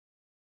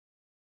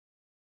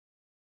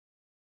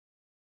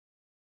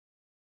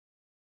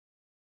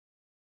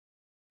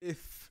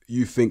If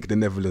you think the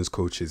Netherlands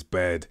coach is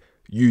bad,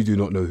 you do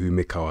not know who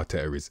Mikel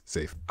Arteta is.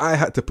 Safe. I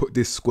had to put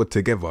this squad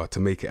together to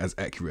make it as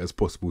accurate as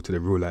possible to the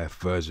real life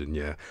version,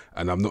 yeah.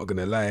 And I'm not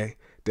gonna lie,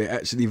 they're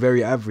actually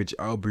very average.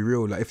 I'll be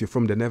real. Like, if you're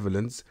from the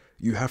Netherlands,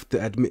 you have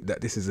to admit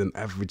that this is an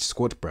average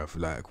squad, bruv.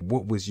 Like,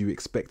 what was you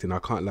expecting? I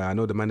can't lie. I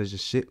know the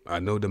manager's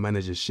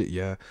shit.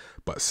 Yeah.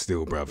 But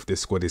still, bruv, this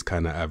squad is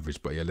kind of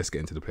average. But yeah, let's get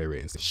into the player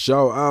ratings.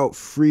 Shout out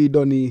Free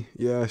Donny.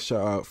 Yeah,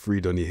 shout out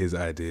Free Donny, his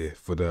idea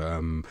for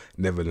the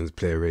Netherlands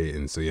player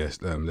rating. So yeah,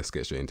 let's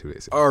get straight into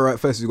it. All right,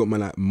 first we got my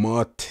like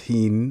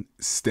Martin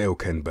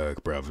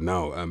Stelkenberg, bruv.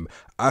 Now,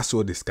 I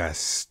saw this guy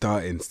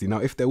starting. See, now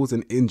if there was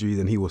an injury,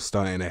 then he was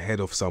starting ahead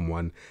of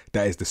someone.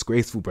 That is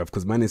disgraceful, bruv,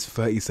 because man is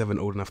 37,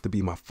 old enough to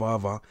be my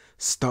father,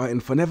 starting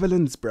for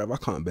Netherlands, bruv. I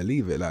can't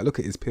believe it. Like, look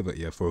at his pivot,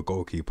 yeah, for a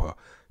goalkeeper.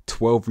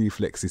 12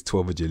 reflexes,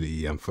 12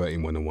 agility, and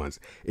 13 one-on-ones.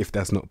 If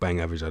that's not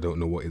bang average, I don't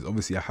know what is.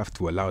 Obviously, I have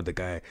to allow the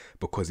guy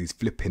because he's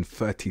flipping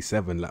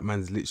 37. Like,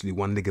 man's literally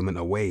one ligament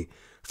away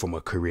from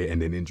a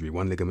career-ending injury,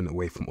 one ligament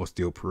away from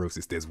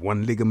osteoporosis. There's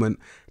one ligament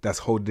that's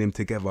holding him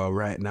together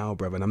right now,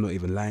 bruv, and I'm not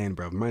even lying,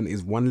 bruv. Man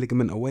is one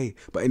ligament away.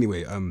 But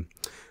anyway,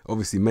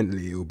 obviously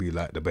mentally it will be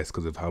like the best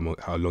because of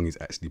how long he's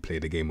actually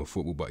played a game of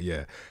football. But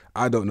yeah,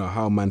 I don't know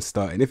how man's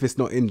starting. If it's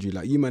not injury,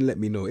 like, you man let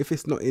me know. If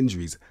it's not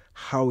injuries,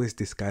 how is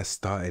this guy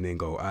starting in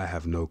goal? I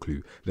have no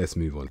clue. Let's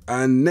move on.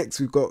 And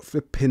next we've got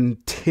flipping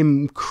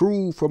Tim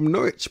Krul from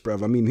Norwich,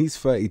 bruv. I mean, he's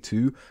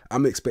 32.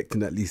 I'm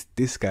expecting at least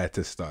this guy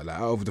to start. Like,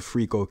 out of the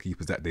 3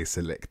 goalkeepers that they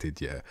selected,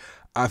 yeah,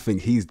 I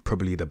think he's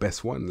probably the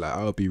best one. Like,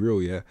 I'll be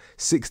real, yeah.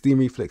 16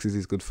 reflexes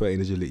is good,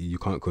 13 agility you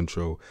can't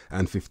control,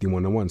 and 15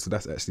 one-on-one. So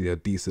that's actually a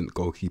decent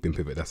goalkeeping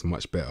pivot. That's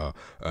much better.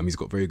 He's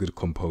got very good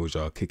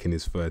composure, kicking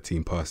his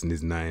 13, passing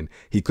his 9.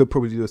 He could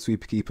probably do a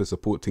sweeper keeper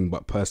supporting,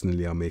 but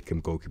personally I'll make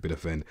him goalkeeper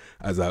defend,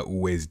 as I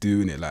always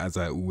do, innit? Like, as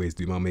I always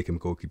do, I'll make him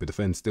goalkeeper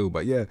defend still.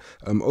 But yeah,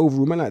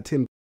 overall, man, like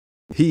Tim,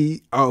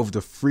 he, out of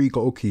the 3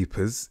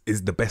 goalkeepers,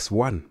 is the best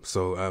one.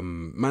 So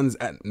man's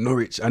at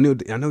Norwich. I know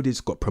they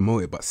just got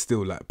promoted, but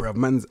still, like, bruv,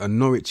 man's a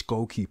Norwich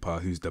goalkeeper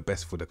who's the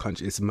best for the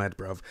country. It's mad,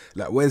 bruv.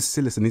 Like, where's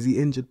Sillison? Is he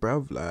injured,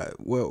 bruv? Like,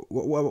 well,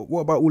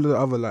 what about all of the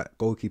other like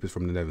goalkeepers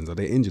from the Netherlands? Are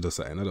they injured or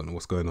something? I don't know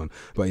what's going on.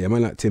 But yeah,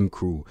 man, like Tim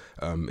Krul,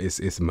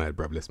 it's mad,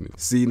 bruv. Let's move.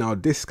 See, now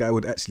this guy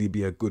would actually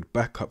be a good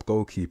backup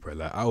goalkeeper.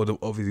 Like, I would have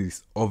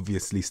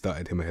obviously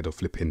started him ahead of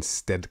flipping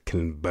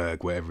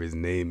Stekelenburg, whatever his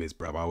name is,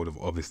 bruv. I would have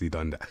obviously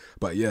done that.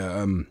 But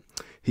yeah,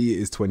 he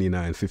is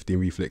 29, 15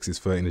 reflexes,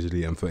 13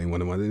 agility, and 13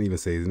 one-on-one. I didn't even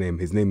say his name.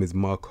 His name is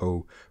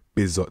Marco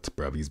Bizot,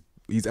 bruv.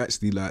 He's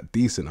actually like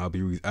decent.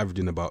 He's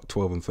averaging about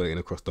 12 and 13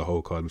 across the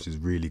whole card, which is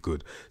really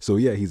good. So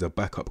yeah, he's a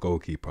backup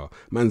goalkeeper.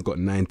 Man's got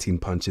 19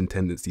 punching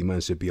tendency.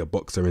 Man should be a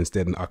boxer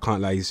instead. And I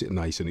can't lie, he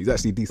shouldn't. He's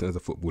actually decent as a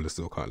footballer,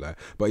 still can't lie.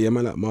 But yeah,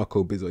 man, like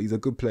Marco Bizot, he's a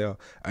good player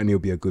and he'll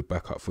be a good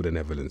backup for the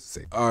Netherlands.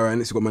 All right,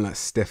 next we got man like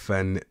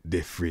Stefan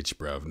de Vrij,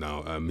 bruv.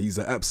 Now, he's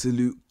an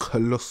absolute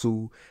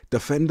colossal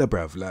defender,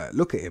 bruv. Like,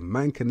 look at him.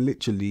 Man can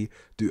literally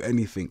do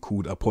anything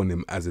called upon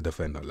him as a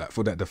defender. Like,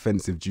 for that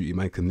defensive duty,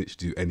 man can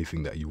literally do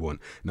anything that you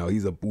want. Now,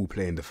 he's a ball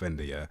playing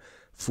defender, yeah.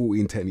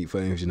 14 technique,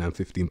 13 vision, and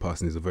 15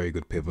 passing is a very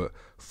good pivot.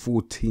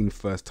 14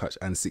 first touch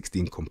and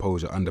 16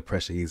 composure. Under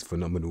pressure, he's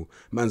phenomenal.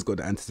 Man's got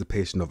the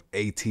anticipation of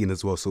 18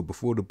 as well. So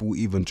before the ball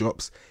even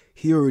drops,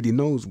 he already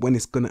knows when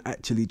it's gonna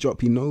actually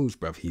drop. He knows,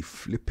 bruv. He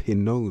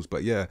flipping knows.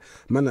 But yeah,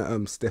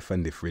 man,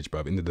 Stefan de Vrij,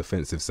 bruv, in the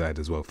defensive side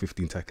as well.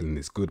 15 tackling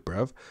is good,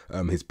 bruv.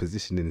 His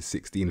positioning is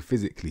 16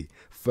 physically,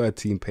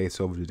 13 pace,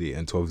 12 agility,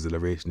 and 12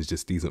 acceleration is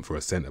just decent for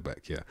a centre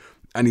back, yeah.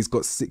 And he's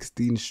got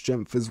 16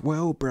 strength as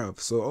well, bruv.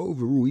 So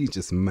overall, he's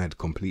just mad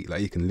complete.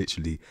 Like, he can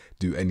literally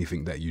do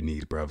anything that you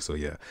need, bruv. So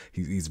yeah,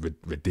 he's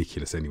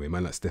ridiculous anyway.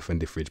 Man, like Stefan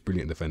de Vrij,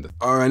 brilliant defender.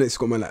 All right, next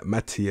got man like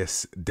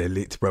Matthias de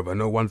Ligt, bruv. I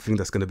know one thing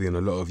that's going to be on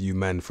a lot of you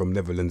man from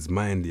Netherlands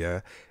mind,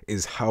 yeah,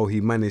 is how he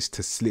managed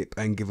to slip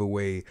and give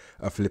away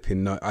a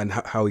flipping nut, and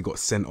how he got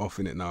sent off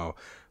in it. Now,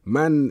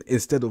 man,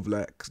 instead of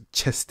like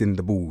chesting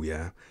the ball,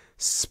 yeah,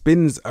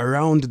 spins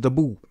around the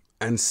ball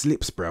and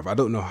slips, bruv. I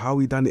don't know how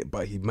he done it,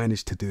 but he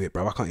managed to do it,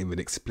 bruv. I can't even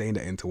explain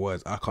that into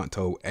words. I can't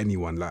tell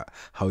anyone like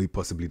how he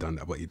possibly done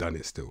that, but he done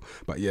it still.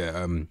 But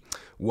yeah,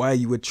 why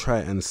you would try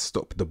and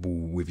stop the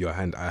ball with your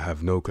hand, I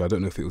have no clue. I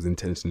don't know if it was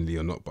intentionally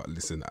or not, but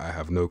listen, I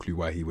have no clue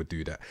why he would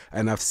do that.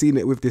 And I've seen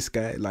it with this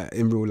guy, like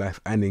in real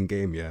life and in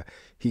game, yeah.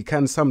 He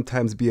can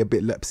sometimes be a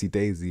bit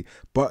lapsy-daisy,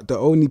 but the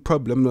only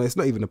problem, no, it's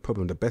not even a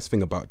problem. The best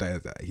thing about that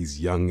is that he's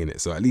young in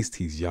it. So at least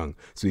he's young,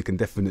 so he can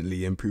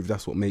definitely improve.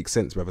 That's what makes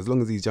sense, bruv. As long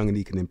as he's young and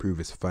he can improve,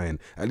 it's fine.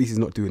 At least he's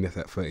not doing this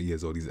at 30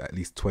 years old. He's at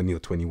least 20 or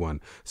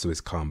 21, so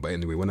it's calm. But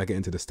anyway, when I get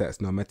into the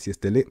stats now, Matthias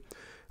de Ligt,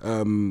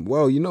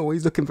 Well, you know what,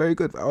 he's looking very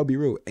good. I'll be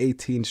real,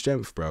 18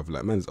 strength, bruv.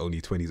 Like, man's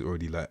only 20, he's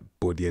already like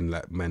bodying,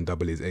 like, man,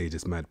 double his age.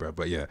 It's mad, bruv.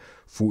 But yeah,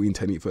 14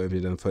 technique for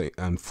everything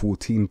and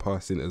 14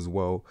 passing as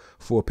well.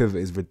 4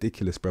 pivot is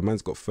ridiculous, bruv.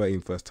 Man's got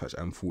 13 first touch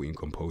and 14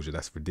 composure.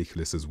 That's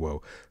ridiculous as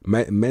well.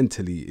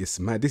 Mentally, it's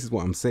mad. This is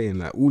what I'm saying.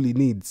 Like, all he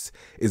needs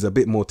is a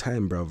bit more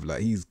time, bruv.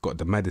 Like, he's got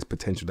the maddest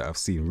potential that I've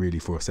seen really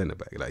for a centre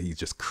back. Like, he's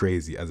just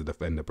crazy as a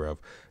defender, bruv.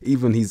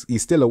 Even he's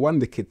still a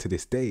wonder kid to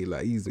this day.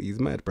 Like, he's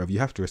mad, bruv. You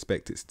have to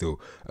respect it still.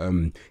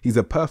 He's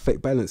a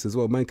perfect balance as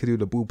well. Man can do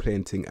the ball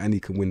playing thing and he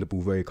can win the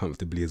ball very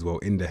comfortably as well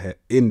in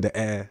the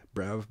air,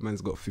 bruv.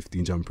 Man's got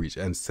 15 jump reach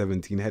and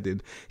 17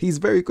 headed. He's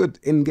very good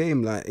in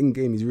game. Like, in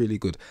game he's really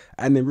good,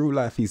 and in real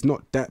life he's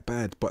not that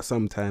bad, but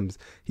sometimes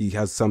he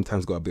has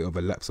got a bit of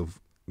a lapse of,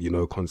 you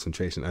know,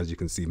 concentration. As you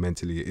can see,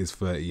 mentally it is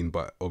 13,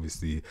 but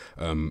obviously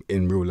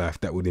in real life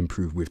that would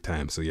improve with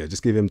time. So yeah,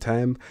 just give him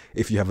time.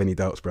 If you have any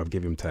doubts, bruv,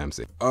 give him time.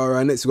 So all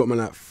right, next we got man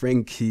like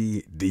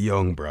Frenkie de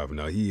Jong, bruv.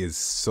 Now he is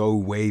so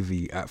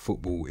wavy at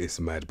football, it's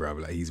mad,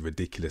 bruv. Like, he's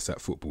ridiculous at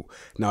football.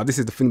 Now this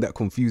is the thing that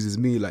confuses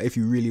me. Like, if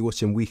you really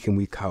watch him week in,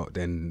 week out,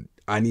 then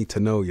I need to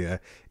know, yeah,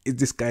 is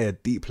this guy a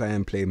deep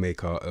lying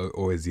playmaker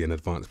or is he an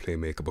advanced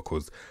playmaker?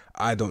 Because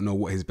I don't know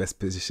what his best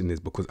position is,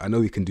 because I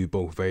know he can do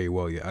both very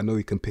well, yeah. I know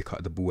he can pick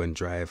up the ball and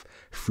drive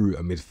through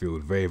a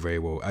midfield very, very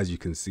well. As you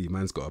can see,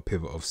 man's got a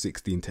pivot of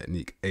 16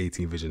 technique,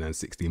 18 vision and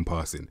 16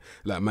 passing.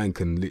 Like, man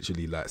can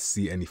literally like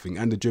see anything,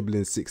 and the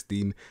dribbling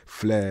 16,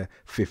 flair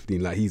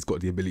 15. Like, he's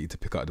got the ability to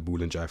pick up the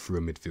ball and drive through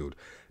a midfield.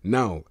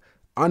 Now,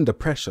 under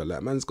pressure,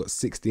 like, man's got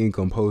 16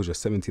 composure,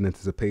 17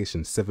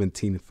 anticipation,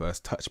 17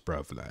 first touch,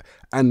 bruv. Like,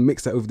 and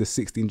mix that over the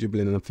 16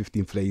 dribbling and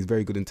 15 flair. He's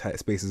very good in tight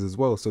spaces as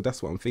well. So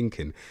that's what I'm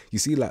thinking. You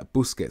see, like,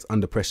 Busquets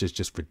under pressure is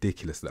just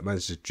ridiculous. Like,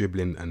 man's just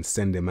dribbling and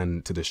sending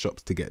man to the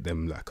shops to get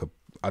them like a,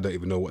 I don't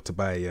even know what to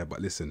buy, yeah. But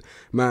listen,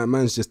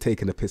 man's just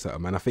taking the piss out of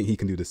man. I think he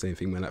can do the same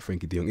thing, man, like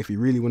Frenkie de Jong. If he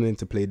really wanted him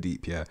to play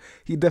deep, yeah,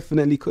 he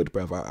definitely could,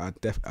 bruv.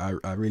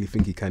 I really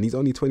think he can. He's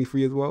only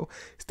 23 as well.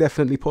 It's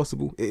definitely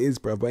possible. It is,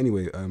 bruv. But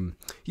anyway,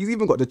 he's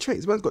even got the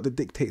traits. Man's got the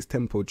dictates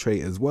tempo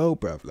trait as well,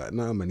 bruv. Like,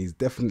 nah, man, he's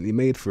definitely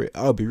made for it.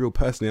 I'll be real,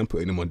 personally, I'm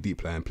putting him on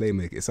deep line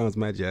playmaker. It sounds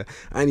mad, yeah.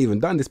 I ain't even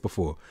done this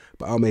before,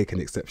 but I'll make an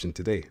exception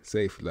today.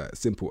 Safe, like,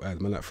 simple as,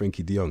 man, like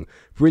Frenkie de Jong.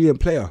 Brilliant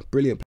player,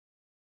 brilliant player.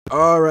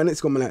 Alright,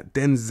 next one, man, like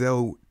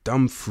Denzel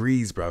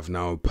Dumfries, bruv.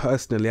 Now,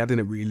 personally, I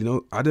didn't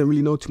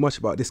really know too much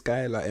about this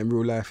guy, like, in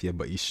real life, yeah,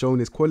 but he's shown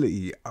his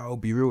quality. I'll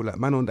be real, like,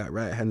 man on that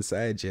right hand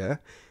side, yeah,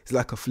 it's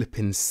like a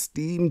flipping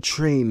steam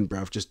train,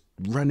 bruv, just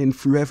running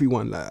through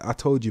everyone. Like, I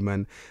told you,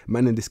 man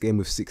in this game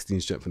with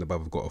 16 strength and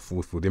above have got a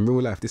force field. In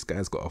real life, this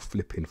guy's got a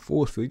flipping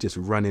force field, just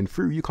running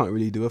through. You can't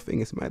really do a thing.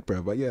 It's mad,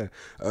 bruv. But yeah,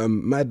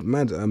 mad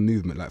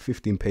movement, like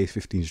 15 pace,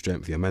 15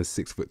 strength. Yeah, man's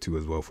 6'2"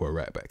 as well for a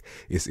right back.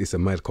 It's a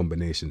mad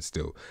combination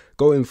still.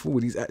 Going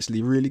forward, he's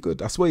actually really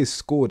good. I swear he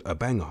scored a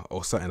banger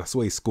or something. I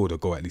swear he scored a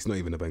goal, at least, not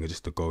even a banger,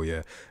 just a goal,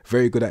 yeah.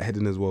 Very good at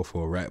heading as well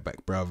for a right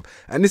back, bruv.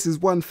 And this is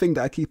one thing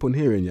that I keep on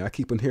hearing, yeah. I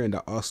keep on hearing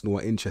that Arsenal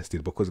are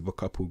interested because of a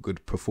couple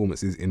good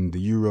performances in the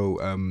Euro,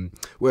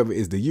 whatever it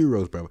is, the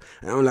Euros, bruv.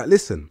 And I'm like,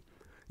 listen,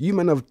 you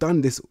men have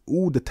done this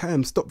all the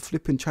time. Stop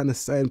flipping trying to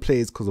sign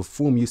players because of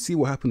form. You see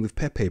what happened with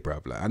Pepe,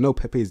 bruv. Like, I know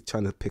Pepe is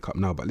trying to pick up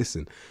now, but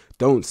listen,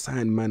 don't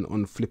sign man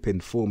on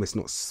flipping form. It's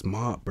not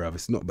smart, bruv.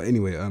 It's not. But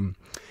anyway,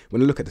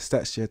 when I look at the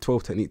stats here,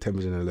 12 technique, 10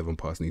 vision and 11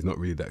 passing, he's not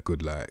really that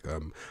good. Like,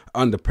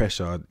 under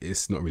pressure,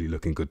 it's not really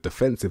looking good.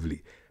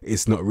 Defensively,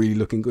 it's not really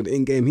looking good.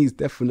 In game, he's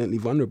definitely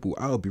vulnerable.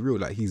 I'll be real,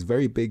 like, he's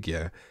very big,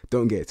 yeah.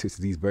 Don't get it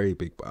twisted, he's very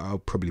big, but I'll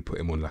probably put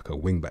him on like a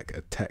wing back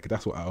attack.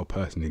 That's what I'll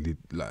personally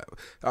like.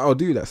 I'll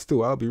do that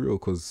still, I'll be real,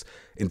 because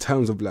in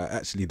terms of like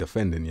actually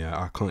defending, yeah,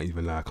 I can't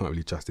even lie, I can't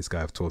really trust this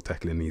guy with 12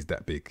 tackling and he's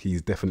that big.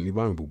 He's definitely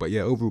vulnerable. But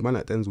yeah, overall, man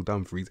like Denzel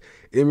Dumfries,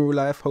 in real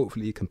life,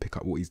 hopefully he can pick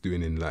up what he's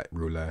doing in like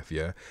real life,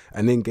 yeah.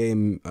 And in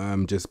game,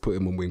 just put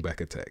him on wing back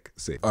attack.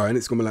 So, alright,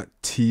 it's gonna be like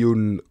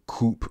Tion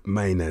Coop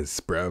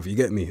Maynes, bruv. You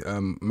get me?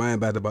 My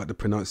bad about the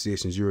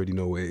pronunciations, you already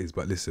know what it is,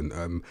 but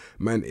listen,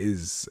 man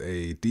is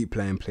a deep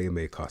playing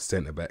playmaker,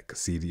 centre back,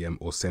 CDM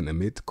or centre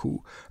mid.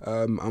 Cool.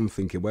 I'm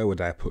thinking, where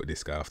would I put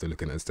this guy after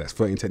looking at the stats?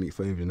 13 technique,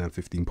 13 and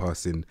 15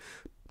 passing.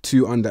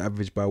 2 under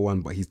average by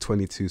 1, but he's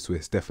 22, so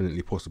it's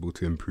definitely possible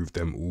to improve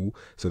them all.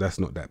 So that's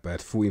not that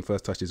bad. 14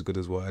 first touch is good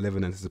as well.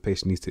 11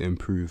 anticipation needs to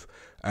improve,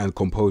 and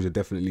composure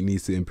definitely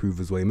needs to improve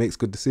as well. He makes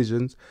good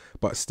decisions,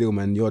 but still,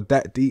 man, you're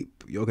that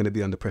deep, you're going to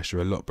be under pressure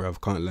a lot,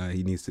 bruv. Can't lie,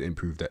 he needs to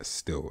improve that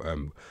still.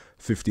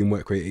 15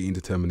 work rate, 18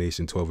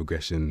 determination, 12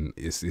 aggression.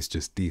 It's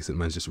just decent,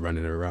 man's just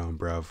running around,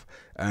 bruv.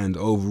 And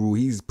overall,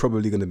 he's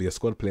probably going to be a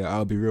squad player.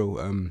 I'll be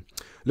real.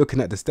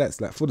 Looking at the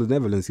stats, like for the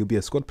Netherlands, he'll be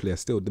a squad player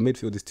still. The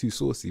midfield is too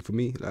saucy for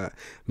me. Like,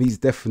 he's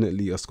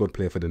definitely a squad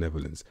player for the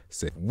Netherlands.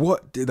 So,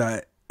 what did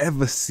I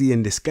ever see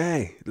in this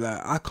guy? Like,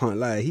 I can't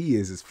lie, he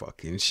is his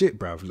fucking shit,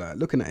 bruv. Like,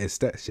 looking at his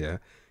stats, yeah,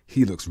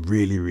 he looks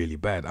really, really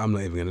bad. I'm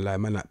not even gonna lie,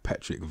 man. Like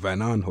Patrick Van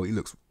Aanholt, he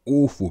looks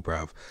awful,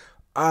 bruv.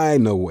 I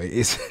know what it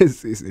is.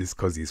 It's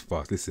because he's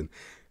fast. Listen,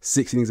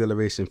 16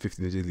 acceleration,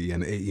 15 agility,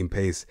 and 18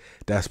 pace.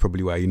 That's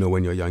probably why, you know,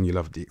 when you're young, you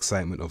love the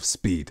excitement of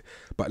speed.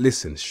 But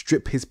listen,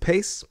 strip his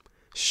pace.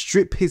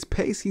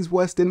 He's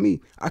worse than me.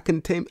 I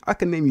can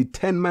name you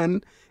 10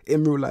 men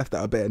in real life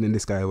that are better than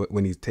this guy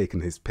when he's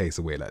taking his pace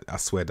away. Like, I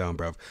swear down,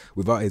 bruv.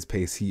 Without his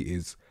pace, he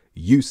is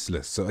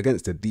useless. So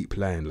against a deep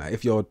line, like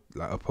if your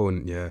like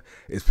opponent, yeah,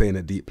 is playing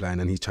a deep line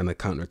and he's trying to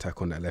counter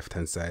attack on that left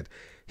hand side,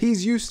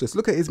 he's useless.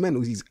 Look at his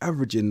mentals. He's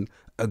averaging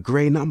a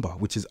grey number,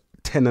 which is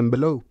 10 and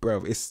below,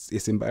 bruv.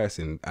 It's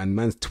embarrassing. And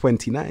man's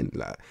 29.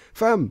 Like,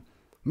 fam,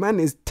 man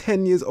is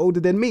 10 years older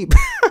than me.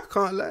 I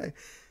can't lie.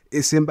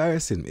 It's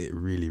embarrassing. It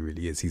really,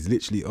 really is. He's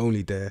literally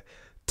only there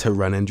to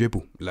run and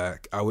dribble.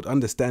 Like, I would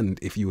understand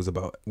if he was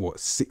about, what,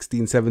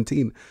 16,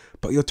 17,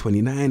 but you're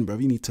 29,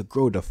 bruv. You need to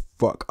grow the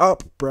fuck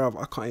up, bruv.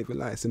 I can't even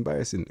lie. It's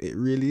embarrassing. It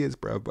really is,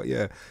 bruv. But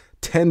yeah,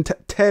 10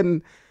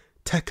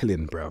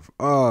 tackling, bruv.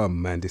 Oh,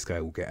 man, this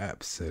guy will get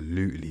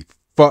absolutely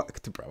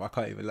fucked, bruv. I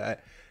can't even lie.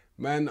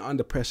 Man,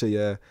 under pressure,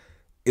 yeah,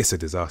 it's a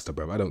disaster,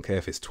 bruv. I don't care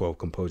if it's 12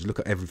 composure. Look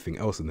at everything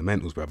else in the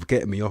mentals, bruv.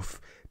 Getting me off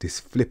this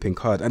flipping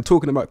card. And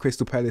talking about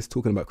Crystal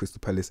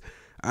Palace,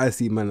 I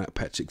see man like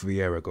Patrick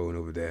Vieira going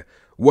over there.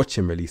 Watch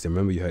him release him.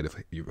 Remember you heard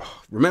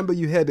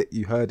it.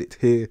 You heard it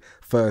here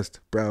first,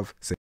 bruv.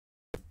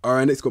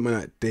 Alright, next got man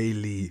like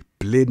Daily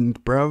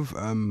Blind, bruv.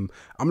 I'm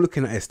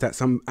looking at his stats.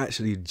 I'm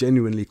actually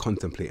genuinely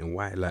contemplating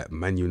why like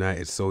Man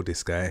United sold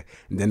this guy,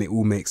 and then it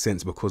all makes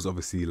sense because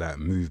obviously like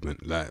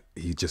movement, like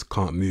he just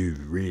can't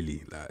move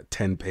really. Like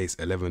 10 pace,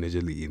 11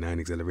 agility, 9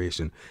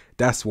 acceleration.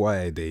 That's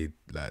why they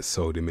like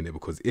sold him in it,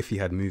 because if he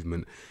had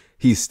movement,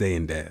 he's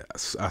staying there.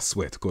 I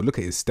swear to God. Look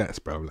at his stats,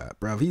 bruv. Like,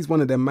 bruv, he's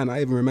one of them, man.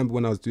 I even remember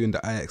when I was doing the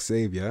Ajax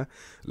save, yeah?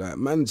 Like,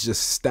 man's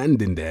just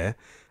standing there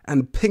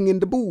and pinging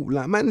the ball.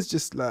 Like, man's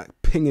just like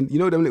pinging, you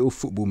know them little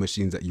football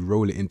machines that you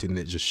roll it into and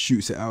it just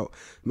shoots it out?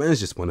 Man's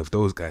just one of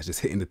those guys,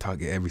 just hitting the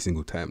target every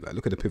single time. Like,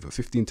 look at the pivot,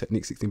 15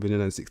 technique, 16 vision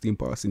and 16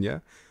 passing, yeah?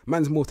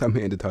 Man's more time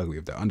hitting the target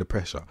with that, under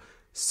pressure.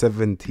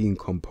 17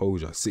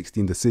 composure,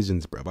 16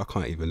 decisions, bruv. I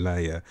can't even lie,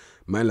 yeah.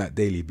 Man like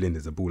Daily Blind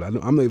is a ball.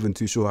 I'm not even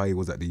too sure how he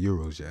was at the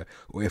Euros, yeah,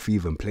 or if he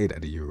even played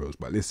at the Euros.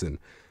 But listen,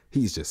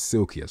 he's just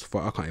silky as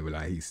fuck. I can't even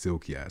lie, he's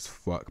silky as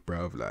fuck,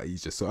 bruv. Like,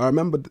 he's just so. I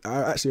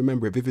actually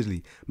remember it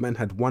vividly. Man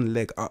had one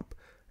leg up,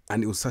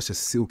 and it was such a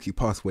silky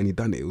pass when he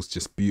done it. It was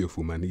just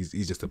beautiful, man.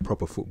 He's just a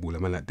proper footballer,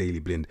 man. Like Daily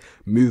Blind,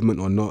 movement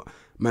or not,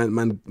 man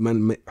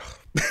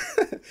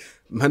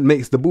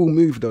makes the ball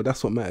move though.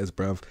 That's what matters,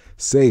 bruv.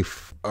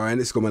 Safe. Alright,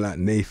 let's go man like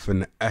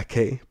Nathan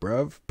Ake,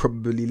 bruv.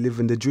 Probably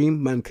living the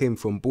dream. Man came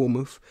from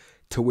Bournemouth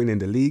to win in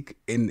the league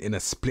in a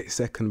split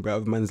second,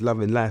 bruv. Man's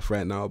loving life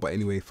right now. But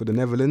anyway, for the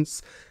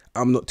Netherlands,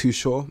 I'm not too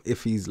sure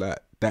if he's like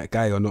that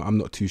guy or not. I'm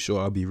not too sure.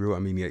 I'll be real. I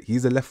mean, yeah,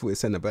 he's a left-footed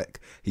centre back.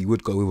 He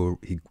would go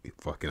with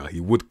he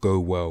would go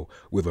well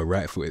with a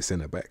right-footed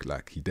centre back.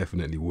 Like, he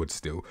definitely would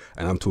still.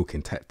 And I'm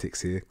talking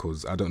tactics here,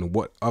 because I don't know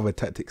what other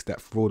tactics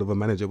that fraud of a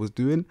manager was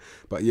doing.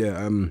 But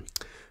yeah,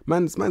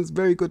 man's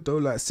very good though.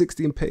 Like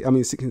 16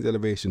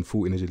 acceleration,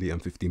 14 agility,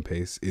 and 15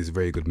 pace is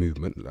very good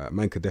movement. Like,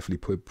 man could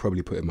definitely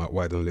probably put him out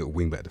wide on a little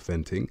wing back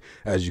defending.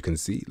 As you can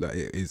see, like,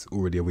 it is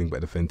already a wing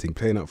back defending.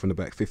 Playing out from the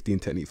back, 15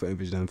 technique, 13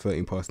 vision, and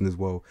 13 passing as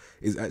well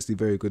is actually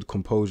very good.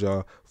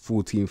 Composure,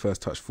 14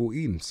 first touch,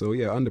 14. So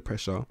yeah, under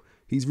pressure,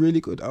 he's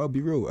really good. I'll be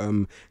real.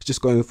 It's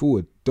just going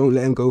forward. Don't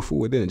let him go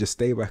forward, innit? Just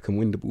stay back and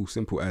win the ball.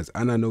 Simple as.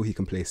 And I know he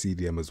can play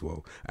CDM as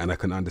well, and I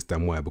can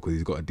understand why, because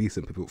he's got a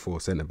decent pivot for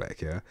centre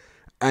back, yeah.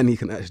 And he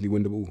can actually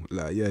win the ball.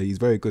 Like, yeah, he's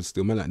very good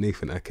still. Man like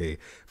Nathan Ake,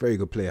 very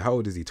good player. How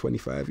old is he?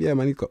 25? Yeah,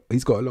 man,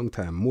 he's got a long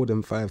time. More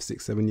than 5,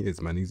 6, 7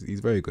 years, man.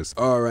 He's very good.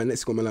 Alright,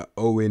 next go man like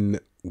Owen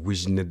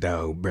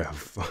Wijnaldum,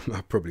 bruv.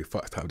 I probably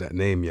fucked up that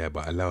name, yeah,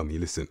 but allow me,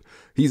 listen.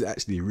 He's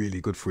actually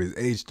really good for his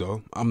age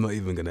though. I'm not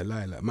even gonna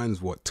lie. Like,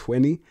 man's what,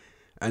 20?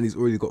 And he's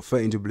already got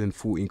 13 dribbling,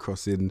 14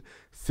 crossing,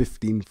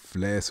 15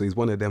 flair. So he's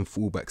one of them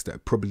fullbacks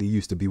that probably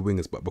used to be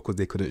wingers, but because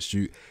they couldn't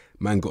shoot,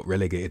 man got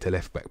relegated to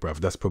left back, bruv.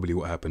 That's probably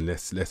what happened.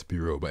 Let's be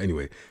real. But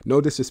anyway, no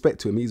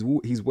disrespect to him.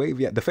 He's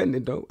wavy at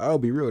defending though. I'll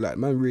be real. Like,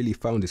 man really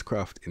found his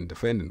craft in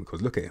defending,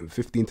 because look at him.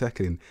 15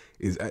 tackling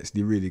is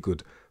actually really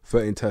good.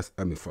 13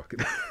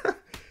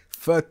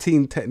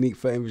 13 technique,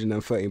 13 vision,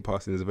 and 13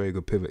 passing is a very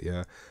good pivot,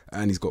 yeah.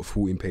 And he's got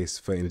 14 pace,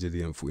 13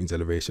 agility, and 14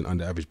 acceleration,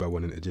 under average by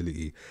 1 in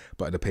agility.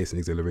 But the pace and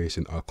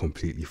acceleration are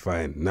completely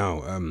fine.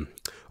 Now,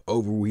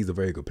 overall, he's a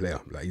very good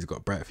player. Like, he's got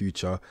a bright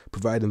future,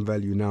 providing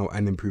value now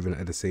and improving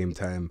at the same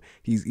time.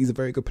 He's a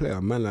very good player.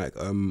 Man like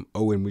Owen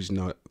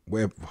Wijnaldum,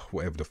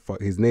 whatever the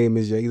fuck his name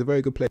is, yeah, he's a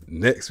very good player.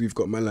 Next, we've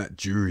got man like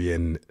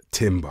Jurrien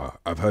Timber.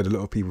 I've heard a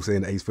lot of people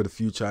saying that he's for the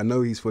future. I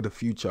know he's for the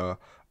future.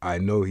 I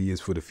know he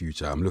is for the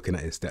future. I'm looking at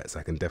his stats.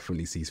 I can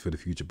definitely see he's for the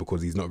future,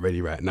 because he's not ready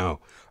right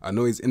now. I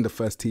know he's in the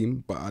first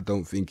team, but I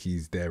don't think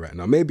he's there right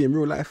now. Maybe in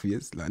real life he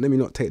is. Like, let me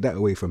not take that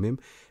away from him.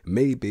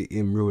 Maybe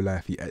in real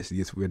life he actually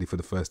is ready for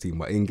the first team,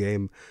 but in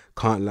game,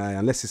 can't lie.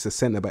 Unless it's a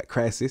centre-back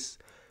crisis,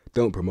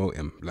 don't promote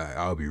him. Like,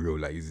 I'll be real.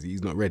 Like,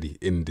 he's not ready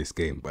in this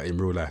game, but in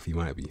real life he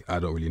might be. I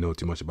don't really know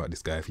too much about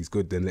this guy. If he's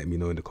good, then let me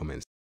know in the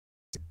comments.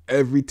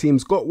 Every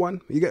team's got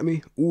one, you get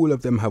me? All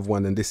of them have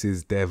one, and this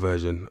is their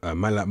version.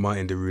 Man like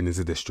Martin de Roon is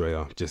a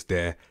destroyer, just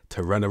there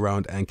to run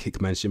around and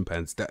kick man's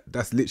chimpans.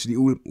 That's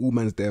literally all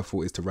man's there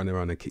for, is to run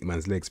around and kick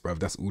man's legs, bruv.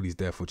 That's all he's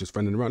there for, just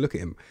running around. Look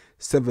at him,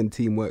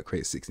 17 work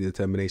rate, 16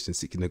 determination,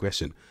 16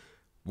 aggression.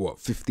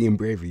 What, 15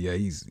 bravery? Yeah,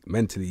 he's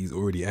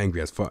already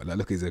angry as fuck. Like,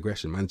 look at his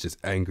aggression. Man's just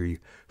angry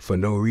for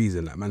no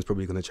reason. Like, man's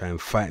probably gonna try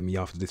and fight me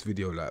after this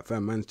video. Like,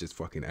 fam, man's just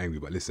fucking angry.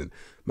 But listen,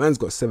 man's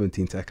got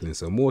 17 tackling,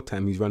 so more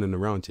time he's running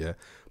around here,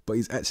 but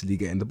he's actually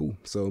getting the ball.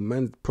 So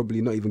man's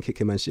probably not even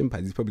kicking man's shin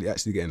pads. He's probably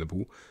actually getting the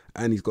ball,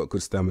 and he's got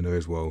good stamina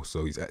as well.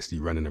 So he's actually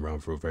running around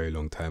for a very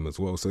long time as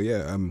well. So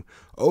yeah,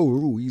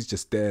 overall, he's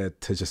just there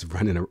to just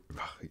running around.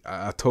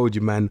 I told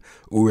you, man,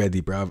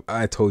 already, bruv.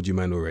 I told you,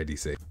 man, already.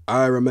 Say,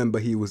 I remember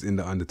he was in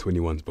the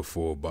under-21s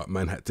before, but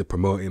man had to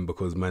promote him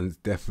because man's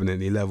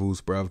definitely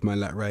levels, bruv. Man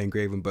like Ryan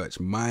Gravenberch,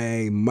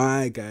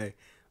 my guy.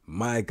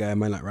 My guy,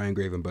 man like Ryan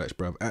Gravenberch,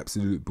 bruv,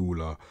 absolute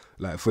baller.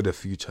 Like, for the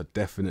future,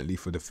 definitely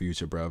for the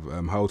future,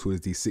 bruv. How tall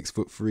is he?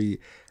 6'3",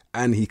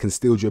 and he can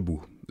still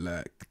dribble.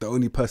 Like, the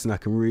only person I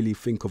can really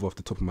think of off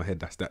the top of my head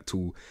that's that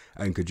tall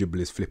and could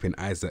dribble is flipping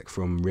Isaac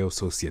from Real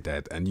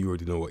Sociedad, and you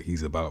already know what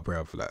he's about,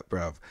 bruv. Like,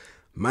 bruv,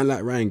 man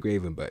like Ryan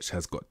Gravenberch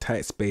has got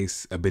tight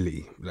space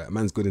ability. Like,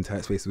 man's good in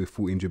tight space with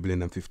 14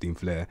 dribbling and 15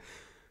 flair.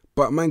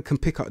 But man can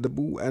pick up the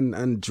ball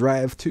and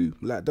drive too.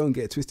 Like, don't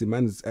get twisted.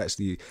 Man's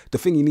actually, the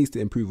thing he needs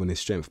to improve on his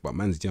strength, but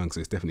man's young, so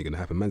it's definitely going to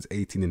happen. Man's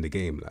 18 in the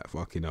game. Like,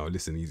 fucking hell,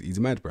 listen, he's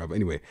mad, bruv.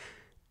 Anyway,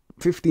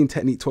 15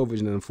 technique, 12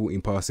 vision, and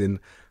 14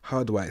 passing.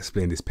 How do I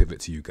explain this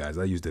pivot to you guys?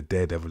 I used a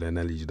daredevil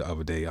analogy the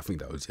other day. I think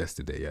that was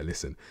yesterday. Yeah,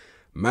 listen.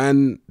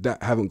 Man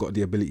that haven't got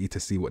the ability to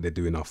see what they're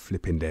doing are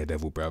flipping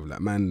Daredevil, bruv.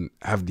 Like, man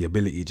have the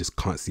ability, just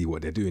can't see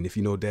what they're doing. If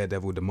you know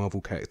Daredevil, the Marvel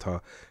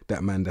character,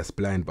 that man that's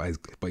blind, but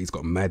he's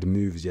got mad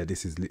moves. Yeah,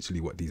 this is literally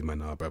what these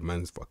men are, bruv.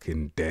 Man's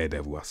fucking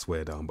Daredevil, I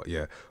swear down. But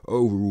yeah,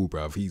 overall,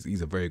 bruv,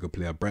 he's a very good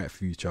player, bright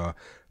future,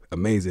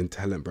 amazing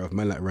talent, bruv.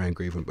 Man like Ryan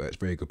Gravenberch,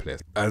 very good player.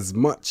 As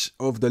much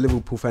of the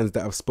Liverpool fans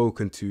that I've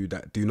spoken to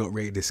that do not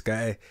rate this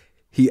guy,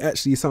 he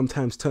actually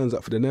sometimes turns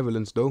up for the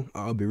Netherlands, though.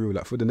 I'll be real,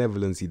 like, for the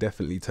Netherlands, he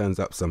definitely turns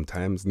up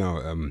sometimes.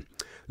 Now,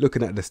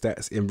 looking at the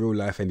stats in real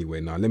life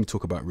anyway, now let me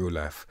talk about real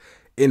life.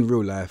 In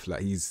real life,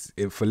 like,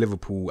 for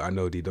Liverpool, I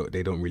know they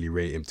don't really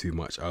rate him too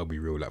much, I'll be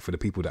real, like, for the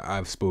people that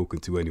I've spoken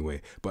to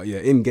anyway. But yeah,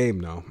 in game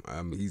now,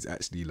 he's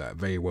actually, like,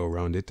 very well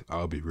rounded,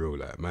 I'll be real.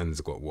 Like,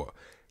 man's got what?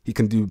 He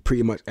can do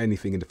pretty much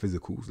anything in the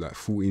physicals, like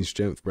 14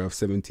 strength, bruv,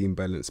 17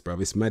 balance, bruv.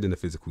 It's mad in the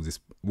physicals. It's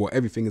what,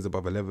 everything is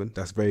above 11.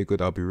 That's very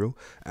good, I'll be real.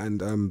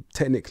 And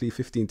technically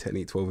 15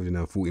 technique, 12 vision,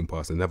 and 14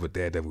 pass, another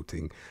daredevil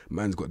thing.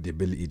 Man's got the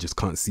ability, just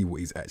can't see what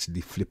he's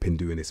actually flipping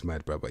doing. It's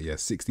mad, bruv. But yeah,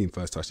 16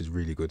 first touch is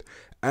really good.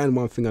 And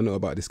one thing I know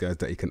about this guy is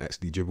that he can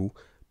actually dribble,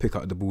 pick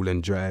up the ball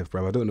and drive,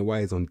 bruv. I don't know why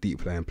he's on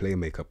deep play and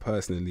playmaker.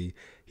 Personally,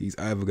 he's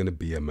either going to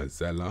be a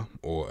Mazzella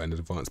or an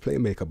advanced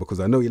playmaker, because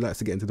I know he likes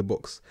to get into the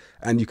box.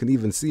 And you can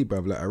even see,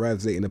 bruv, like,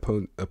 arrives late in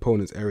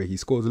opponent's area, he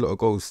scores a lot of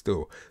goals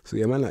still. So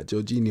yeah, man like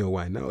Jorginho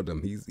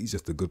Wijnaldum, he's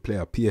just a good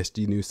player.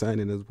 PSG new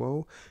signing as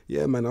well.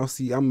 Yeah, man,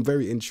 I'm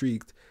very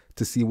intrigued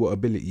to see what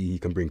ability he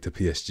can bring to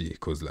PSG,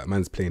 because, like,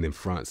 man's playing in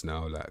France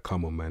now. Like,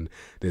 come on, man,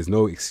 there's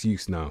no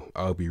excuse now,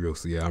 I'll be real.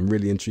 So yeah, I'm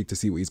really intrigued to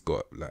see what he's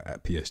got, like,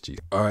 at PSG.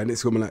 All right,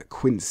 next one, like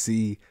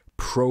Quincy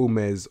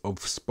Promes of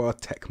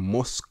Spartak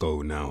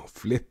Moscow now.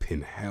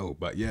 Flipping hell.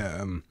 But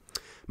yeah,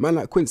 man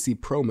like Quincy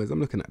Promes, I'm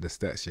looking at the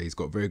stats. Yeah, he's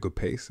got very good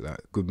pace, like,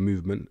 good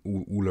movement,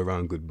 all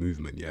around good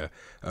movement. Yeah,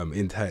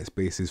 in tight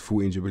spaces,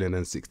 14 dribbling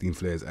and 16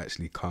 flares,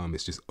 actually calm.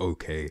 It's just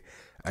okay.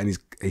 And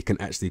he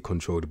can actually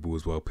control the ball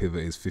as well.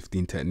 Pivot is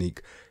 15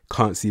 technique.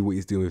 Can't see what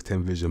he's doing with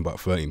 10 vision, but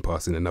 13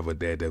 passing, another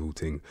daredevil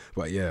thing.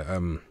 But yeah,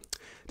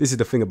 this is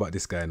the thing about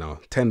this guy now.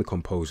 10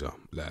 composure.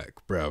 Like,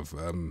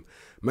 bruv,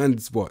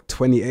 man's what,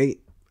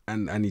 28?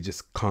 And he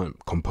just can't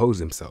compose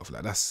himself.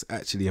 Like, that's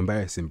actually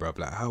embarrassing, bruv.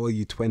 Like, how are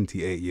you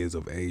 28 years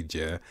of age,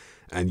 yeah,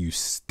 and you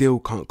still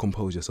can't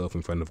compose yourself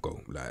in front of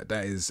goal? Like,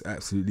 that is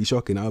absolutely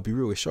shocking. I'll be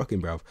real, it's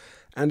shocking, bruv.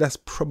 And that's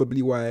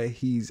probably why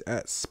he's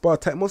at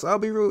Spartak Moscow. I'll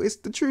be real, it's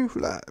the truth.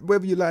 Like,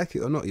 whether you like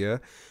it or not, yeah,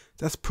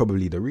 that's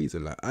probably the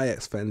reason. Like,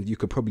 Ajax fans, you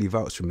could probably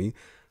vouch for me.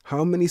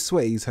 How many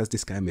sways has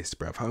this guy missed,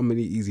 bruv? How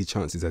many easy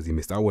chances has he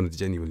missed? I want to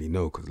genuinely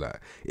know, because,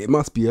 like, it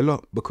must be a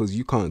lot, because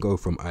you can't go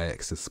from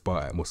Ajax to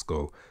Spartak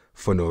Moscow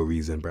for no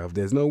reason, bruv.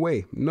 There's no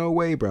way,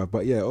 bruv.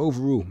 But yeah,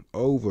 overall,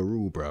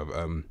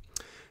 bruv,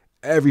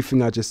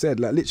 everything I just said,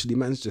 like, literally,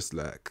 man's just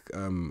like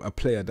a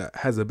player that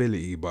has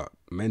ability, but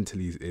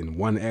mentally in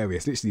one area.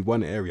 It's literally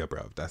one area,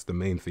 bruv. That's the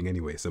main thing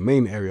anyway. It's the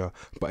main area,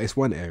 but it's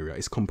one area.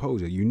 It's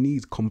composure. You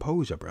need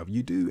composure, bruv.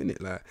 You do,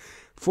 innit? Like,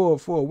 for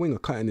a winger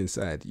cutting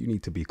inside, you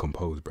need to be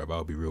composed, bruv.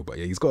 I'll be real. But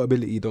yeah, he's got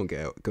ability. Don't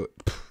get out.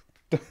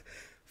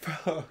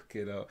 Fuck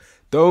it out.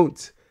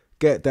 Don't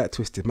get that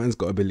twisted. Man's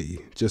got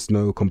ability, just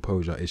no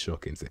composure. Is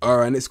shocking. All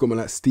right, let's go on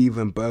like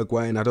Steven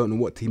Bergwijn. I don't know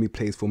what team he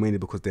plays for, mainly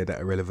because they're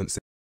that irrelevant.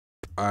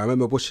 I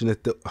remember watching a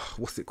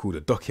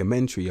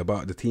documentary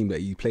about the team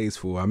that he plays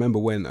for. I remember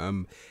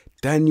when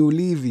Daniel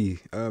Levy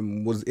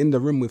was in the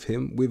room with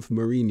him, with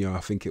Mourinho, I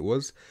think it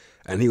was.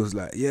 And he was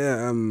like,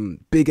 yeah,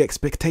 big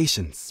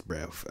expectations,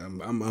 bruv.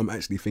 I'm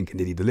actually thinking,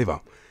 did he deliver?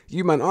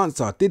 You man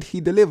answer, did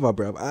he deliver,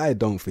 bruv? I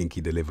don't think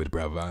he delivered,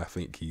 bruv. I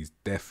think he's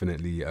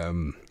definitely,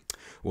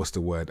 what's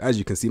the word? As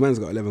you can see, man's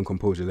got 11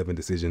 composure, 11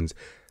 decisions.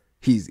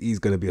 He's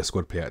going to be a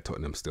squad player at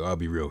Tottenham still. I'll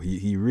be real.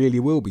 He really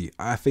will be.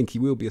 I think he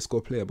will be a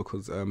squad player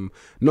because,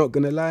 not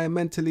going to lie,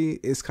 mentally,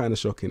 it's kind of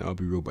shocking. I'll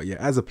be real. But yeah,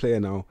 as a player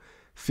now,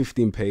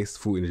 15 pace,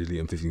 14 agility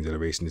and 15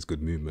 acceleration is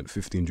good movement.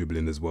 15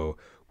 dribbling as well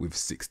with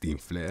 16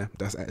 flair.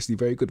 That's actually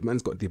very good.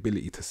 Man's got the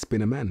ability to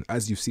spin a man.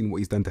 As you've seen what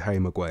he's done to Harry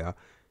Maguire,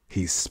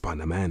 he's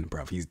spun a man,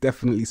 bruv. He's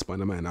definitely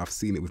spun a man. I've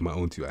seen it with my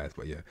own two eyes.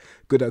 But yeah,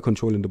 good at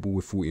controlling the ball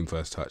with 14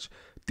 first touch.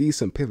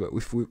 Decent pivot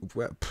with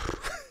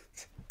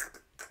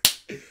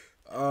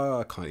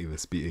I can't even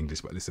speak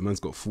English, but listen,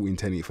 man's got 14,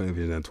 10, 8, 5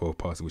 vision and 12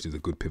 passes, which is a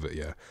good pivot,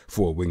 yeah,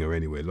 for a winger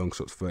anyway. Long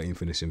shots 13,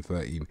 finishing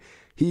 13.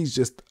 He's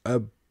just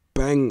a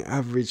bang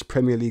average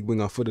Premier League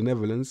winger for the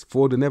Netherlands.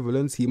 For the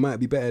Netherlands, he might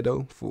be better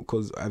though,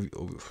 because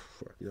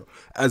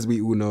as we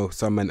all know,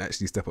 some men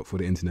actually step up for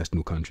the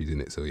international countries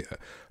in it. So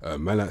yeah,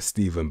 man like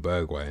Steven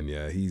Bergwijn,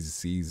 yeah,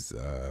 he's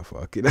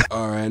fucking.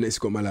 Alright, next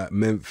got man like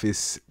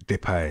Memphis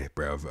Depay,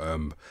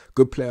 bruv.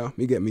 Good player,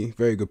 you get me,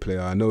 very good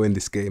player. I know in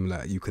this game,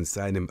 like, you can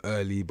sign him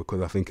early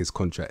because I think his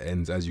contract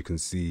ends, as you can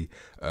see,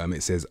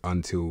 it says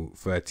until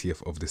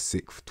 30th of the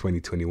 6th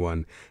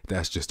 2021.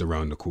 That's just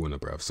around the corner,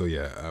 bruv. So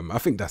yeah, I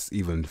think that's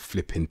even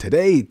flipping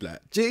today.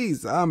 Like,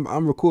 jeez,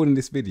 I'm recording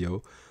this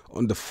video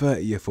on the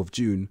 30th of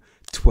June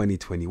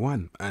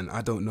 2021, and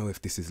I don't know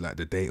if this is like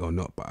the date or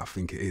not, but I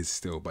think it is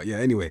still. But yeah,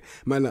 anyway,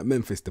 man like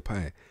Memphis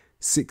Depay,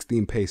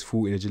 16 pace,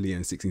 14 agility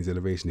and 16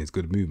 acceleration is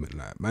good movement.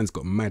 Like, man's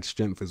got mad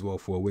strength as well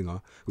for a winger,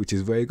 which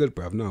is very good,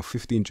 bruv. Now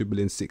 15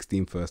 dribbling,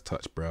 16 first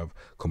touch, bruv.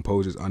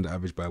 Composure's under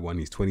average by 1.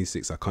 He's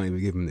 26. I can't even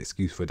give him an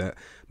excuse for that.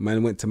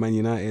 Man went to Man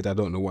United. I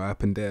don't know what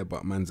happened there,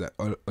 but man's at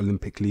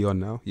Olympic Lyon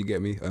now. You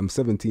get me?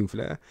 17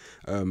 flair,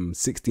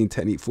 16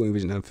 technique, 14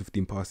 vision and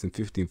 15 passing,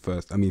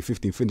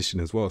 15 finishing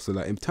as well. So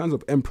like, in terms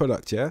of end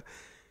product, yeah,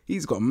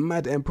 he's got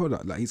mad end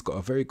product. Like, he's got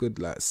a very good,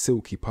 like,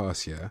 silky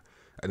pass, yeah.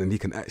 And then he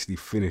can actually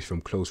finish from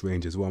close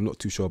range as well. I'm not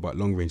too sure about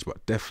long range,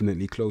 but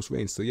definitely close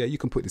range. So yeah, you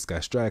can put this guy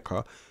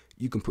striker.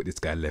 You can put this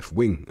guy left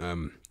wing.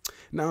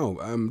 Now,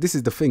 this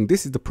is the thing.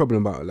 This is the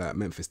problem about, like,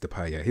 Memphis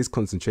Depay. Yeah, his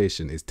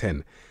concentration is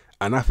 10.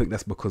 And I think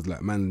that's because,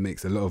 like, man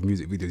makes a lot of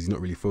music videos. He's not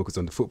really focused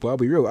on the football. I'll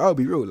be real.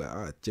 Like,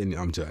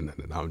 I'm joking.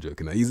 I'm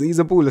joking. He's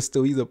a baller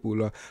still. He's a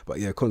baller. But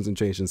yeah,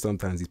 concentration.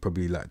 Sometimes he's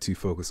probably like too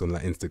focused on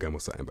like Instagram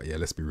or something. But yeah,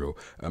 let's be real.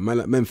 Man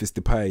like Memphis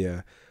Depay,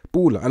 yeah,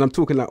 baller. And I'm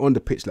talking like on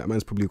the pitch. Like,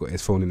 man's probably got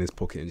his phone in his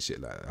pocket and shit.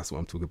 Like, that's what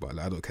I'm talking about.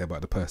 Like, I don't care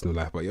about the personal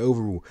life. But yeah,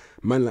 overall,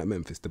 man like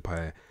Memphis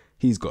Depay,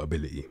 he's got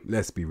ability.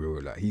 Let's be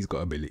real. Like, he's got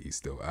ability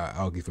still.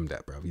 I'll give him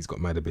that, bruv. He's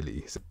got mad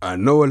ability. So, I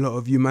know a lot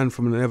of you man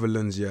from the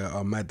Netherlands, yeah,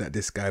 are mad that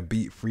this guy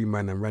beat 3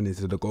 man and ran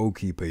into the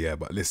goalkeeper, yeah.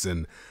 But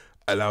listen,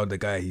 allow the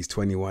guy, he's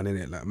 21,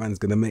 innit? Like, man's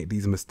gonna make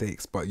these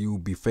mistakes, but you'll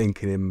be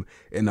thanking him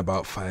in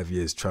about 5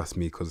 years, trust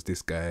me, because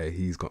this guy,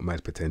 he's got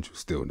mad potential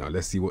still. Now,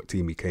 let's see what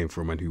team he came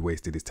from and who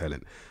wasted his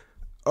talent.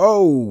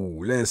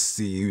 Oh, let's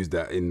see who's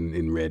that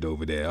in red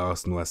over there.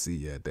 Arsenal, I see.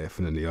 Yeah,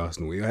 definitely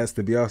Arsenal. It has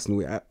to be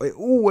Arsenal. It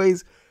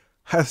always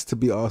has to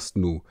be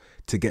Arsenal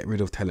to get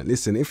rid of talent.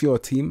 Listen, if you're a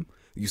team,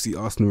 you see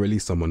Arsenal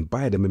release someone,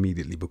 buy them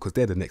immediately because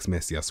they're the next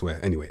Messi, I swear.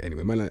 Anyway,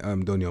 man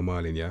like Daniel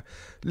Marlin, yeah.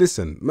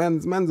 Listen,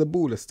 man's a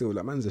baller still.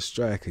 Like, man's a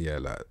striker, yeah.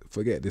 Like,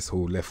 forget this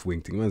whole left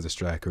wing thing. Man's a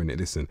striker, innit?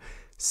 Listen,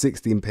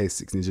 16 pace,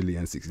 16 agility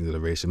and 16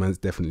 acceleration. Man's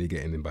definitely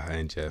getting in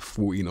behind, yeah.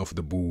 14 off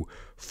the ball,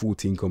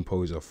 14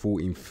 composure,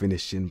 14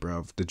 finishing,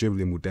 bruv. The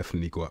dribbling will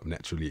definitely go up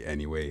naturally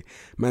anyway.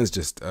 Man's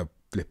just a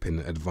flipping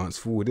advanced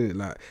forward, isn't it?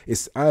 Like,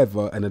 it's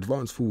either an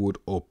advanced forward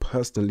or,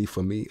 personally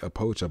for me, a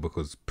poacher,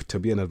 because to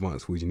be an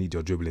advanced forward, you need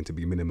your dribbling to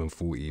be minimum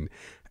 14,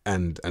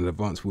 and an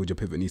advanced forward, your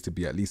pivot needs to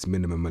be at least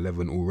minimum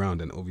 11 all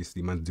round. And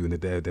obviously, man's doing the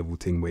daredevil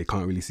thing where you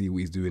can't really see what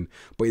he's doing,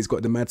 but he's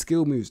got the mad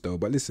skill moves though.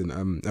 But listen,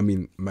 I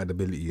mean, mad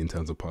ability in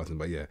terms of passing.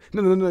 But yeah,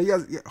 no, he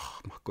has, yeah, oh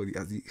my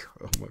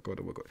god,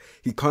 oh my god,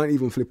 he can't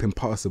even flip him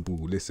pass a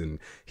ball. Listen,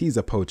 he's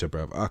a poacher,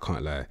 bruv. I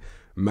can't lie.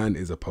 Man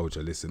is a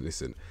poacher.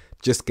 Listen,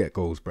 just get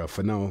goals, bruv.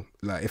 For now,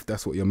 like, if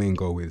that's what your main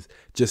goal is,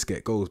 just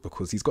get goals,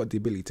 because he's got the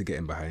ability to get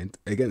in behind.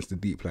 Against the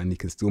deep line, he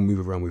can still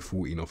move around with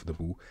 14 off the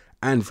ball,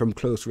 and from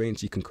close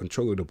range, he can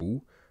control the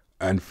ball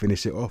and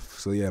finish it off.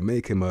 So yeah,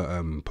 make him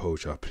a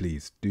poacher,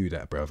 please do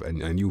that, bruv,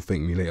 and you'll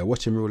thank me later.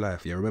 Watch him real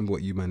life, yeah. Remember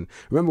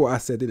what I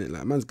said, innit?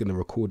 Like, man's gonna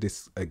record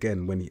this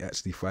again when he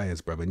actually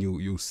fires, bruv, and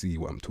you'll see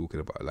what I'm talking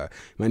about. Like,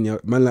 man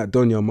like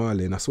Daniel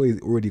Marlin, I saw he's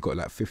already got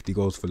like 50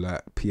 goals for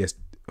like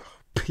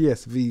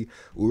PSV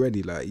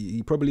already. Like,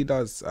 he probably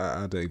does.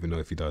 I don't even know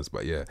if he does,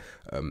 but yeah,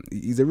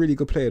 he's a really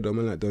good player though,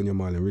 man like Daniel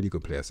Marlin, really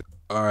good player. So,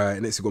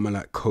 alright, next we got man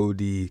like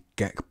Cody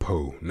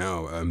Gakpo.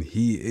 Now,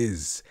 he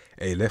is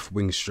a left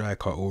wing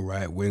striker or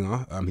right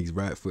winger. He's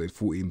right footed,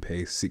 14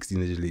 pace,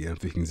 16 agility and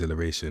 15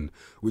 acceleration,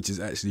 which is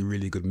actually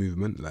really good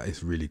movement. Like,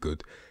 it's really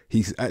good.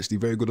 He's actually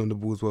very good on the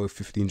ball as well,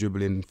 15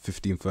 dribbling,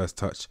 15 first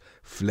touch,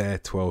 flair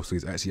 12, so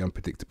he's actually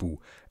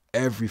unpredictable.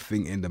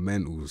 everything in the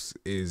mentals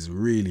is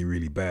really,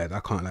 really bad. I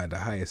can't lie, the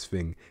highest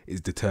thing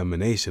is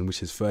determination,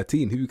 which is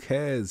 13. Who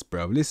cares,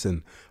 bro?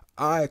 Listen,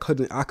 I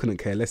couldn't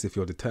care less if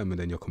you're determined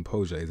and your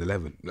composure is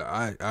 11.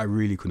 Like, I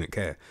really couldn't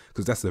care,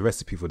 because that's the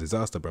recipe for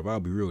disaster, bro. I'll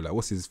be real. Like,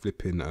 what's his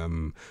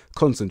flipping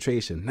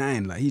concentration?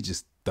 9. Like, he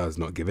just does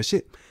not give a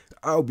shit.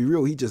 I'll be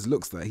real. He just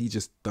looks like he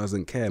just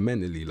doesn't care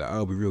mentally. Like,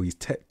 I'll be real. He's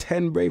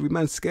 10 bravery,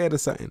 man. Scared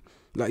of something.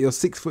 Like, you're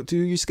 6'2",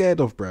 you scared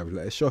of, bruv.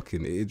 Like, it's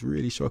shocking. It's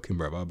really shocking,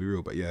 bruv. I'll be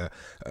real. But yeah,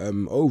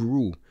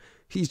 overall,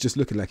 he's just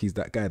looking like he's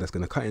that guy that's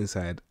going to cut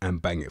inside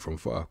and bang it from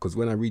far. Because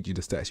when I read you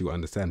the stats, you will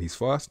understand he's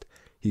fast,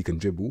 he can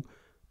dribble,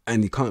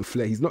 and he can't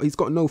flare. He's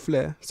got no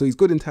flair. So he's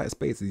good in tight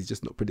spaces. He's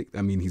just not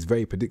he's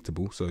very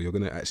predictable. So you're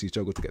going to actually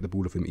struggle to get the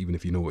ball off him, even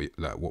if you know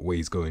what way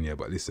he's going. Yeah,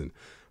 but listen,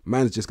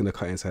 man's just going to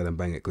cut inside and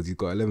bang it, because he's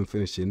got 11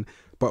 finishing,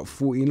 but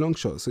 14 long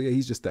shots. So yeah,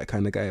 he's just that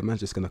kind of guy. Man's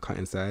just going to cut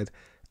inside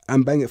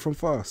and bang it from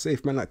far.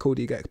 Safe. Man like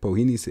Cody Gakpo,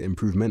 he needs to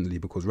improve mentally,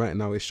 because right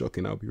now it's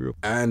shocking, I'll be real.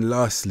 And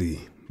lastly,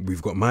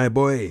 we've got my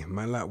boy,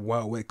 man like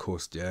Wout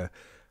Weghorst, yeah.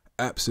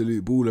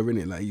 Absolute baller,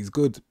 innit? Like, he's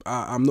good.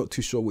 I'm not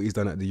too sure what he's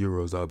done at the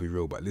Euros, I'll be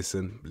real. But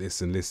listen.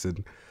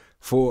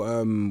 For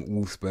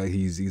Wolfsburg,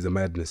 he's a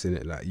madness,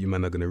 innit? Like, you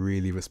man are going to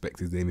really respect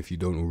his name. If you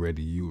don't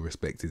already, you will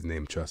respect his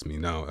name, trust me.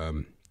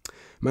 Now,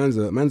 man's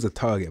a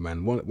target,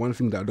 man. One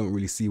thing that I don't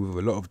really see with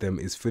a lot of them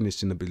is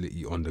finishing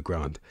ability on the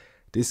ground.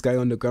 This guy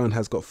on the ground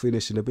has got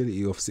finishing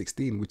ability of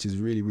 16, which is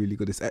really, really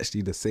good. It's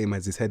actually the same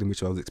as his heading,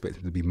 which I was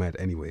expecting to be mad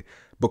anyway,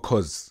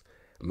 because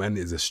man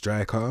is a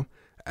striker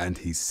and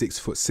he's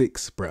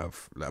 6'6",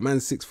 bruv. Like,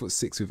 man's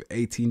 6'6" with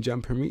 18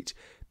 jumping reach.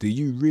 Do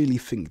you really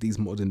think these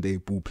modern day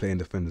ball playing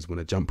defenders want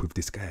to jump with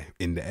this guy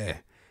in the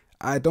air?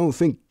 I don't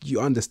think you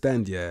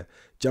understand, yeah.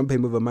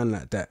 Jumping with a man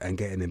like that and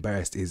getting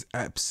embarrassed is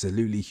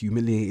absolutely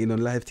humiliating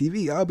on live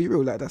TV. I'll be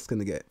real, like, that's going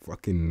to get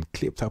fucking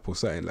clipped up or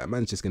something. Like,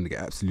 man's just going to get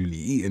absolutely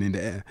eaten in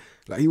the air.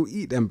 Like, he will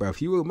eat them,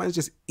 bruv. Man's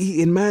just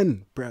eating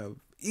man, bruv.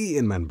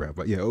 Eating man, bruv.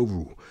 But yeah,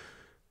 overall,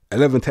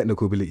 11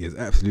 technical ability is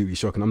absolutely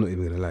shocking. I'm not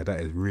even going to lie.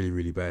 That is really,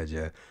 really bad,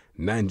 yeah.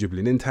 9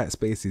 dribbling in tight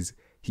spaces.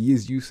 He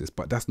is useless,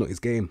 but that's not his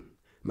game.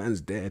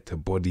 Man's there to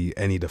body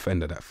any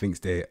defender that thinks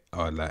they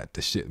are like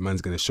the shit.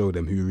 Man's going to show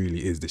them who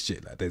really is the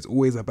shit. Like, there's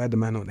always a bad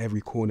man on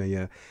every corner,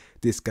 yeah.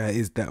 This guy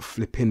is that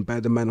flipping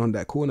bad man on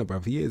that corner,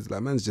 bruv. He is.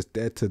 Like, man's just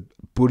there to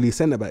bully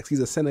centre-backs. He's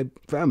a centre,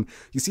 fam.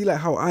 You see, like,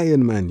 how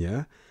Iron Man,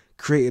 yeah,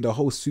 created a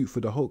whole suit for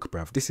the Hulk,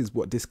 bruv. This is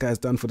what this guy's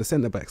done for the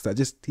centre-backs. Like,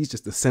 he's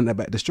just a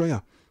centre-back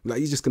destroyer. Like,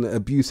 he's just going to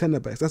abuse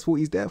centre-backs. That's what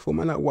he's there for,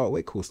 man. Like, Wout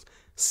Weghorst.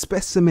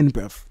 Specimen,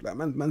 bruv. Like,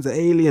 man's an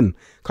alien.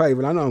 I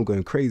know I'm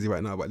going crazy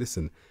right now, but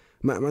listen.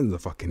 Man's a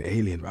fucking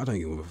alien, bro. I don't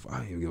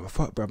even give a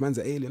fuck, bro. Man's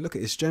an alien. Look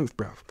at his strength,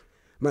 bro.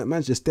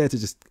 Man's just there to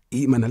just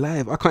eat man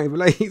alive. I can't even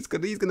lie. He's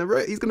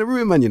gonna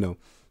ruin man, you know.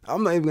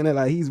 I'm not even gonna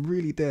lie. He's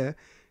really there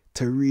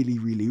to really,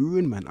 really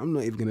ruin man. I'm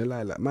not even gonna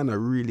lie. Like, man are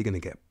really gonna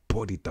get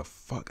bodied the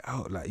fuck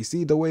out. Like, you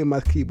see the way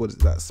my keyboard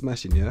is like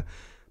smashing, yeah.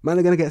 Man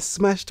are gonna get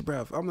smashed,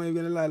 bro. I'm not even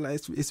gonna lie. Like,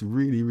 it's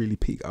really, really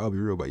peak. I'll be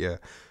real, but yeah,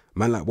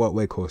 man like Wout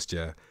Weghorst,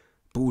 yeah.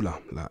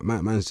 Baller. Like,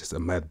 man's just a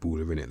mad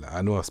baller, innit? Like,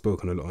 I know I've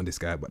spoken a lot on this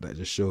guy, but that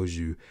just shows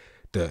you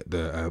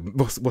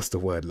what's the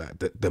word, like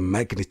the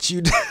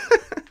magnitude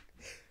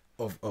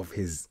of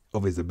his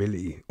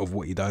ability, of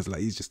what he does.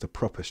 Like, he's just a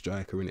proper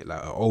striker, innit?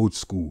 Like, an old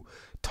school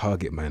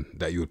target man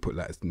that you would put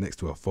like next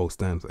to a false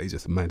stand. So he's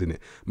just mad, innit?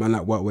 Man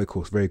like Wout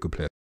Weghorst, very good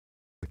player.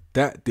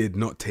 That did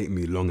not take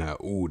me long at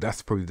all.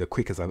 That's probably the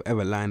quickest I've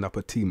ever lined up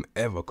a team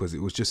ever, because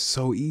it was just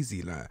so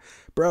easy. Like,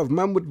 bruv,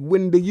 man would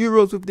win the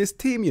Euros with this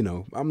team, you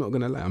know. I'm not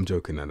gonna lie. I'm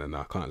joking. No,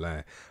 I can't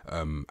lie.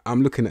 I'm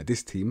looking at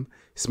this team.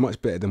 It's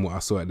much better than what I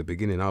saw at the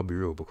beginning. I'll be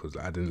real, because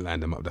I didn't line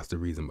them up. That's the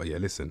reason. But yeah,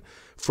 listen.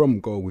 From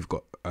goal, we've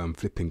got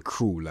flipping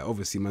Krul. Like,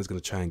 obviously, man's gonna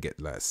try and get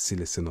like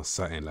Silicon or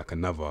something, like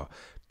another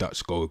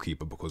Dutch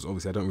goalkeeper, because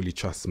obviously I don't really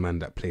trust man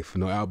that play for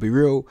Norwich. I'll be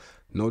real.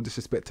 No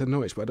disrespect to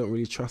Norwich, but I don't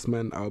really trust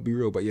man. I'll be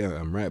real. But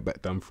yeah, right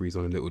back Dumfries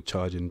on a little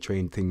charging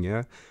train thing,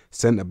 yeah.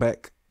 Centre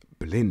back,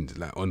 Blind,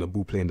 like on the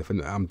ball playing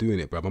defender. I'm doing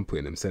it, bruv. I'm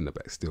putting him centre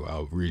back still.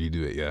 I'll really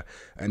do it, yeah.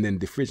 And then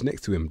the fridge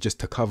next to him, just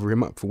to cover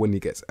him up for when he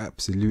gets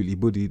absolutely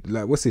buddied.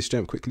 Like, what's his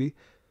strength quickly?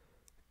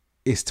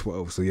 It's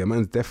 12. So yeah,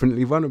 man's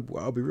definitely vulnerable.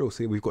 I'll be real.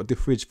 So we've got the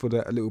fridge for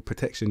that little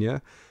protection, yeah.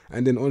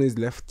 And then on his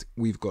left,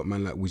 we've got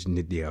man like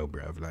Wijnaldum,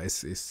 bruv. Like,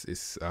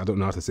 it's I don't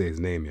know how to say his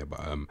name, yeah,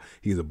 but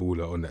he's a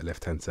baller on that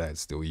left hand side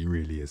still. He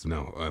really is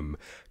now.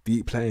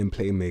 Deep playing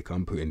playmaker,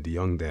 I'm putting De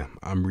Jong there.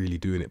 I'm really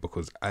doing it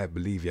because I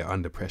believe, yeah,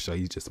 under pressure,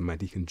 he's just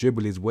mad. He can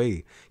dribble his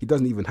way. He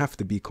doesn't even have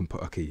to be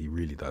okay, he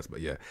really does,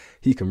 but yeah,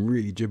 he can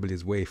really dribble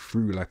his way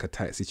through like a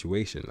tight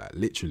situation, like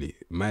literally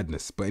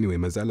madness. But anyway,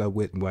 Mazala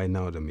with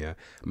Wijnaldum, yeah,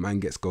 man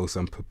gets goals.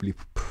 I'm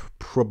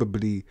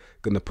probably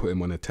gonna put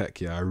him on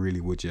attack, yeah. I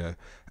really would, yeah.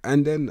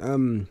 And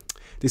then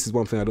this is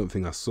one thing I don't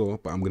think I saw,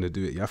 but I'm gonna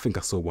do it. Yeah, I think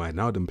I saw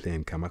Wijnaldum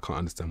playing Cam. I can't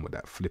understand what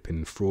that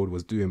flipping fraud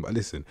was doing. But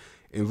listen,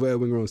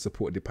 inverted winger on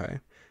support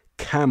Depay,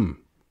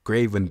 Cam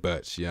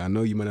Gravenberch. Yeah, I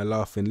know you men are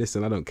laughing.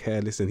 Listen, I don't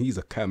care. Listen, he's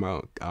a Cam.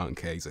 I don't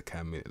care. He's a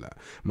Cam. Like,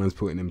 man's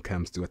putting him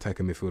Cams to attack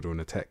a midfielder on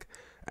attack,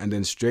 and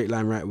then straight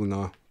line right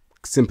winger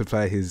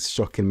simplify his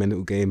shocking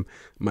mental game,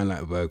 man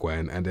like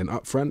Bergwijn, and then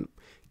up front,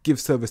 give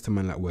service to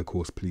man like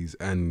Workhorse, please,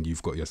 and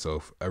you've got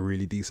yourself a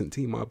really decent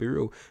team, I'll be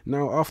real.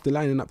 Now, after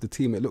lining up the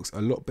team, it looks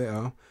a lot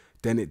better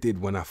than it did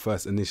when I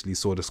first initially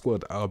saw the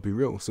squad, I'll be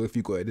real. So if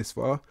you got it this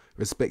far,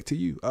 respect to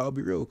you, I'll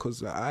be real,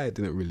 because I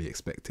didn't really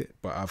expect it,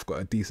 but I've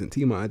got a decent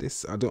team out of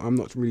this. I'm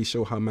not really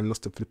sure how man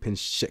lost to flipping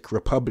Czech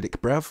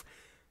Republic, bruv.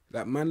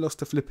 That man lost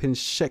to flipping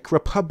Czech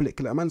Republic.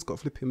 That man's got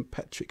flipping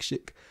Patrick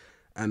Schick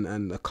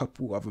and a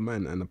couple other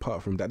men, and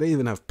apart from that, they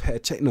even have Per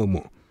Cech no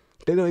more.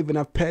 They don't even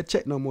have Per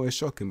Cech no more. It's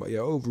shocking. But yeah,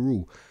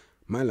 overall,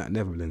 man like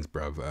Netherlands,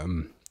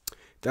 bruv.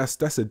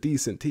 That's a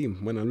decent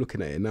team when I'm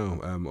looking at it now.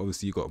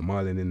 Obviously you got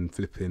Marlon in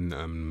flipping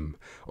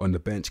on the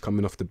bench,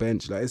 coming off the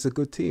bench. Like, it's a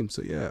good team.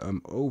 So yeah,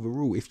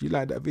 overall, if you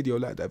like that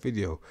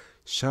video,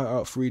 shout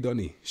out Free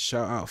Donny,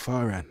 shout out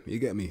Farhan, you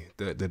get me,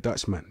 the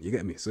Dutchman, you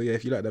get me. So yeah,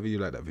 if you like that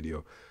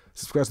video,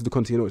 subscribe to the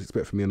content, you know what to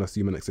expect from me, and I'll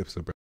see you in my next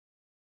episode, bro.